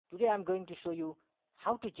Today I'm going to show you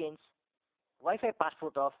how to change Wi-Fi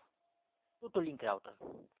password of Toto Link router.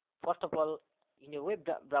 First of all, in your web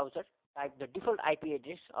browser, type the default IP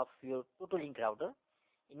address of your Toto Link router.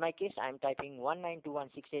 In my case, I am typing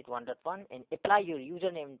 192.168.1.1 and apply your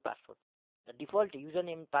username and password. The default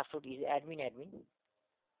username and password is admin.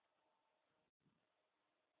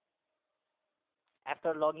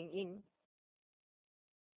 After logging in,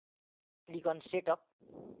 click on Setup.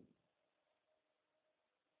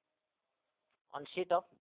 On Setup,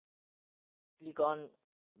 click on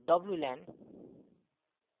WLAN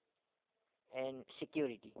and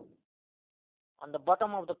Security. On the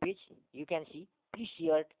bottom of the page, you can see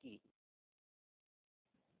pre-shared key.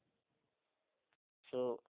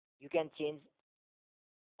 So you can change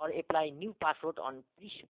or apply new password on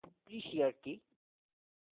pre-shared key.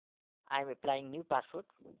 I am applying new password.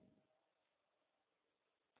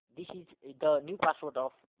 This is the new password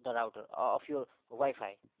of the router of your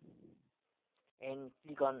Wi-Fi, and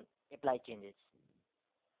click on apply changes.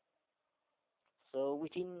 So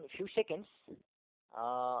within few seconds,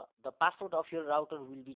 the password of your router will be